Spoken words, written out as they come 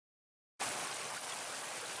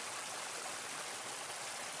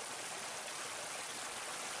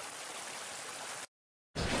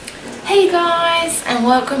Hey guys, and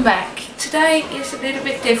welcome back. Today is a little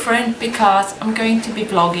bit different because I'm going to be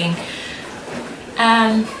vlogging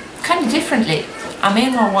kind of differently. I'm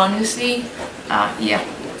in my onesie,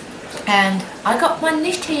 and I got my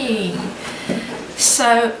knitting.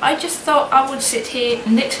 So I just thought I would sit here,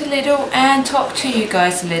 knit a little and talk to you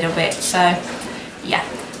guys a little bit. So yeah,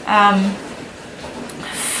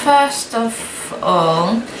 first of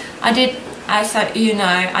all, I did, as you know,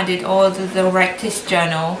 I did order the Rectis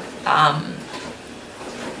journal. I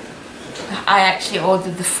actually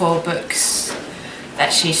ordered the 4 books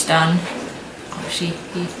that she's done. Oh,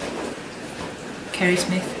 Kerry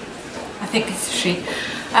Smith, I think it's she.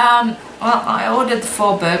 Well, I ordered the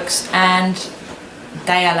 4 books and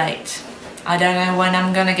they are late. I don't know when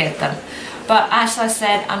I'm gonna get them. But as I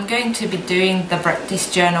said, I'm going to be doing the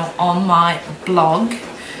Rectis journal on my blog.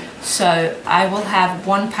 So I will have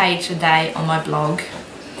 1 page a day on my blog.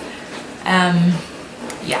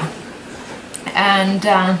 Yeah, and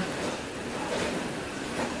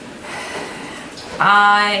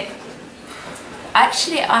I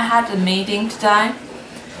had a meeting today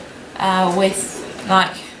with,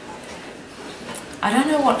 like, I don't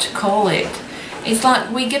know what to call it. It's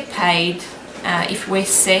like we get paid if we're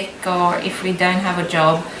sick or if we don't have a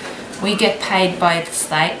job. We get paid by the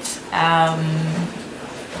state,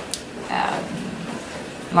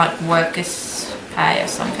 like workers' pay or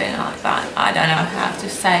something like that. I don't know how to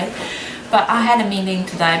say it. But I had a meeting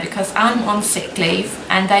today because I'm on sick leave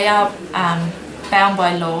and they are bound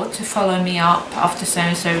by law to follow me up after so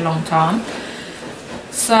long time.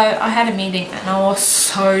 So I had a meeting and I was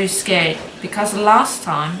so scared because last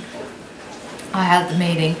time I had the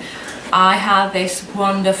meeting I had this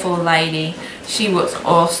wonderful lady. She was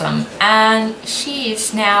awesome and she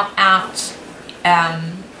is now out,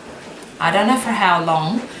 I don't know for how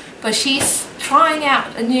long, but she's trying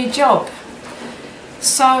out a new job.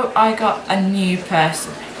 So I got a new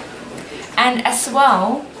person. And as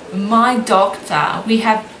well, my doctor, we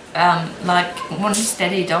have like 1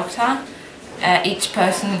 steady doctor. Each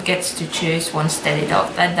person gets to choose 1 steady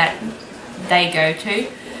doctor that they go to.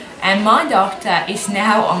 And my doctor is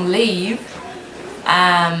now on leave,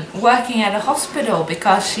 working at a hospital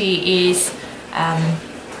because she is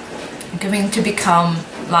going to become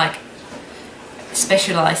like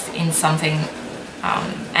specialized in something,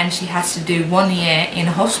 and she has to do 1 year in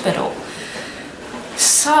a hospital.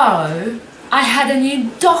 So I had a new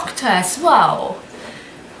doctor as well,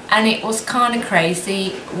 and it was kind of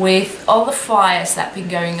crazy with all the fires that have been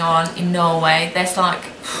going on in Norway. There's like,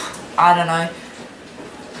 I don't know,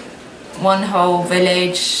 1 whole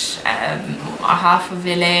village, a half a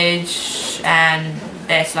village, and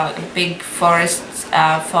there's like a big forest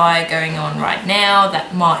fire going on right now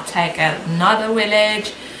that might take out another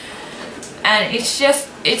village. And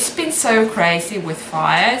it's been so crazy with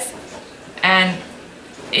fires, and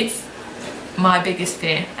it's my biggest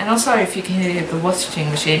fear. And I'm sorry if you can hear the washing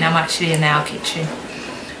machine, I'm actually in our kitchen.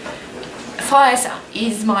 Fires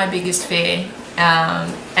is my biggest fear,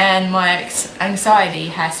 and my anxiety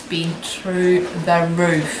has been through the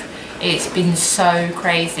roof. It's been so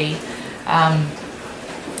crazy, and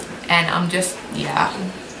I'm just, yeah,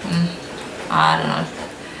 I don't know.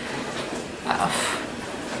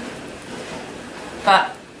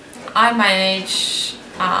 But I manage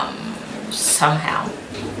somehow.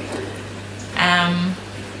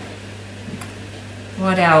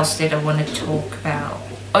 What else did I want to talk about?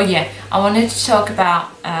 Oh yeah, I wanted to talk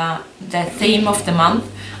about the theme of the month.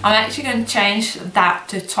 I'm actually going to change that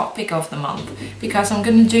to topic of the month because I'm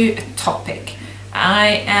going to do a topic.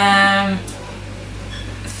 I am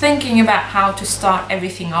thinking about how to start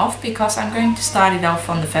everything off because I'm going to start it off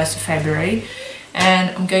on the 1st of February,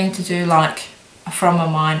 and I'm going to do like a from my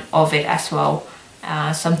mind of it as well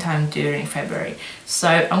sometime during February.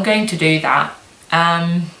 So I'm going to do that.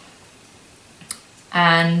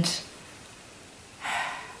 And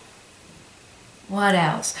what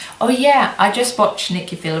else? Oh yeah, I just watched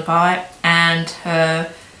Nikki Phillipi and her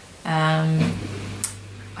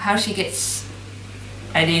how she gets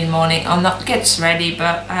ready in the morning, or not gets ready,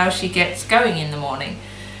 but how she gets going in the morning.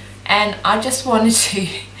 And I just wanted to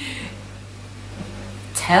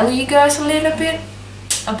tell you guys a little bit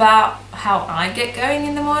about how I get going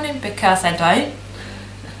in the morning, because I don't.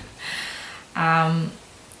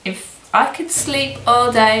 If I could sleep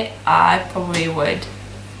all day, I probably would,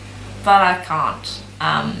 but I can't.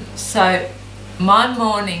 So my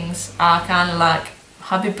mornings are kind of like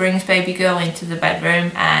hubby brings baby girl into the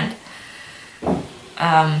bedroom and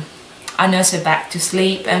I nurse her back to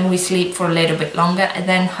sleep, and we sleep for a little bit longer, and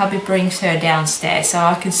then hubby brings her downstairs so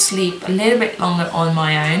I can sleep a little bit longer on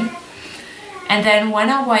my own. And then when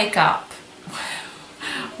I wake up,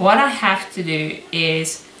 what I have to do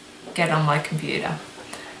is get on my computer.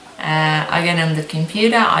 I get on the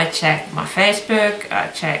computer, I check my Facebook, I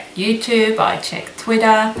check YouTube, I check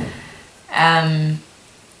Twitter, and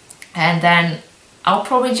then I'll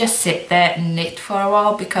probably just sit there and knit for a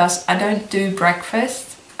while because I don't do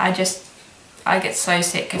breakfast. I get so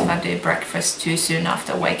sick if I do breakfast too soon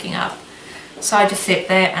after waking up. So I just sit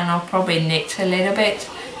there and I'll probably knit a little bit,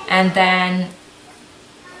 and then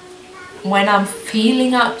when I'm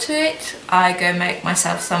feeling up to it, I go make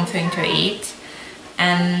myself something to eat,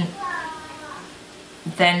 and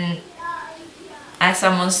then as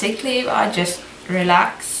I'm on sick leave I just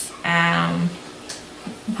relax,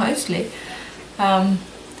 mostly.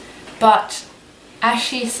 But as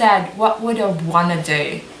she said, what would I want to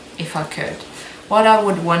do if I could? What I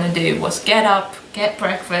would want to do was get up, get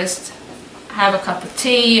breakfast, have a cup of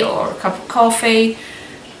tea or a cup of coffee,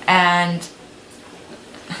 and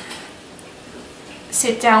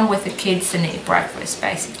sit down with the kids and eat breakfast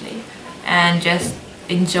basically, and just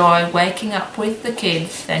enjoy waking up with the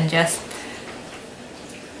kids and just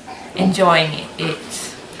enjoying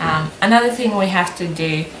it. Another thing we have to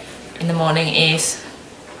do in the morning is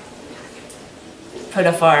put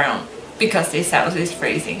a fire on because this house is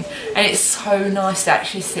freezing, and it's so nice to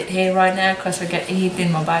actually sit here right now because I get the heat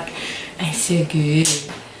in my back and it's so good.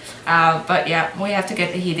 But yeah, we have to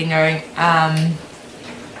get the heating going,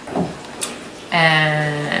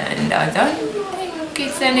 and I don't think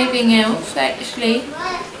it's anything else actually.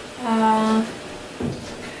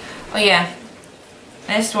 Oh yeah,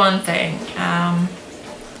 that's one thing.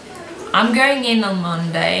 I'm going in on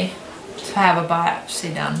Monday to have a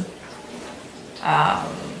biopsy done.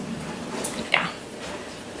 Yeah,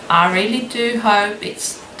 I really do hope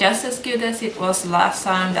it's just as good as it was last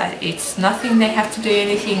time, that it's nothing they have to do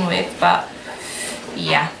anything with, but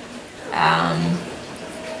yeah,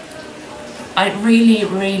 I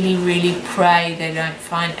really pray they don't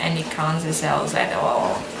find any cancer cells at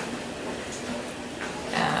all,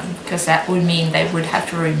 because that would mean they would have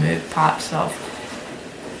to remove parts of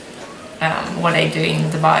what they're doing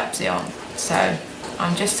the biopsy on. So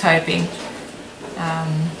I'm just hoping,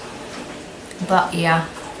 but yeah,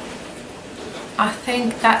 I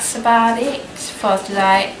think that's about it for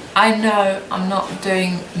today. I know I'm not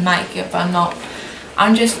doing makeup,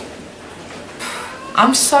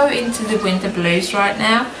 I'm so into the winter blues right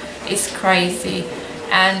now. It's crazy,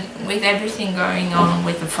 and with everything going on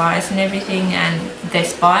with the fires and everything and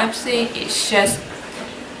this biopsy,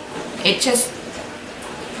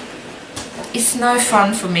 it's no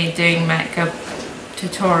fun for me doing makeup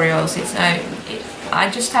tutorials. I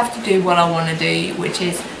just have to do what I want to do, which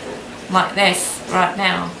is like this right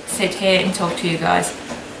now, sit here and talk to you guys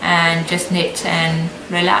and just knit and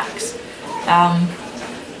relax. And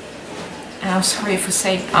I'm sorry for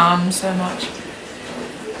saying so much.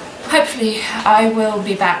 Hopefully I will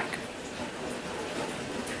be back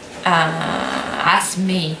as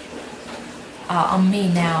me. I'm me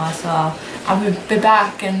now as well. I will be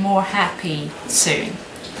back and more happy soon.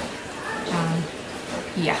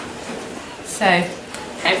 Yeah, so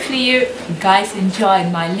hopefully you guys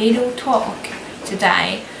enjoyed my little talk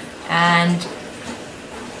today. And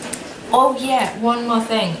oh yeah, one more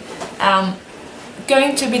thing,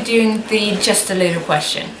 going to be doing the just a little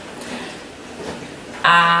question.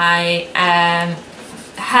 I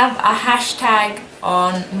have a hashtag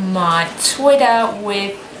on my Twitter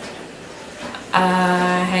with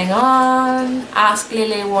hang on, ask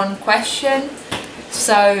Lilli one question.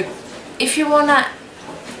 So if you wanna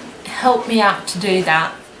help me out to do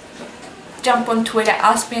that, jump on Twitter,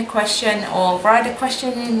 ask me a question or write a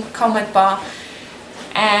question in the comment bar,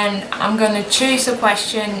 and I'm gonna choose a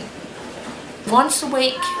question once a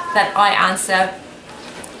week that I answer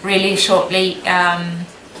really shortly.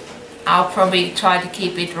 I'll probably try to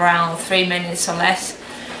keep it around 3 minutes or less.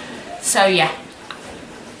 So yeah,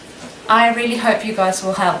 I really hope you guys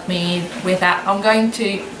will help me with that. I'm going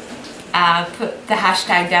to put the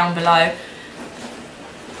hashtag down below.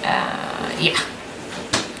 Yeah,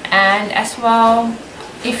 and as well,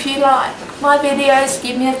 if you like my videos,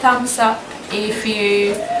 give me a thumbs up if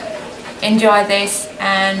you enjoy this,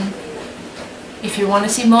 and if you want to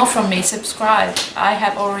see more from me, subscribe. I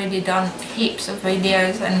have already done heaps of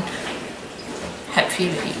videos, and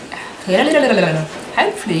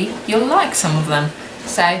hopefully you'll like some of them.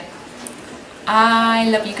 So I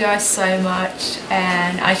love you guys so much,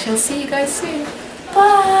 and I shall see you guys soon.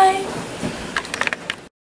 Bye!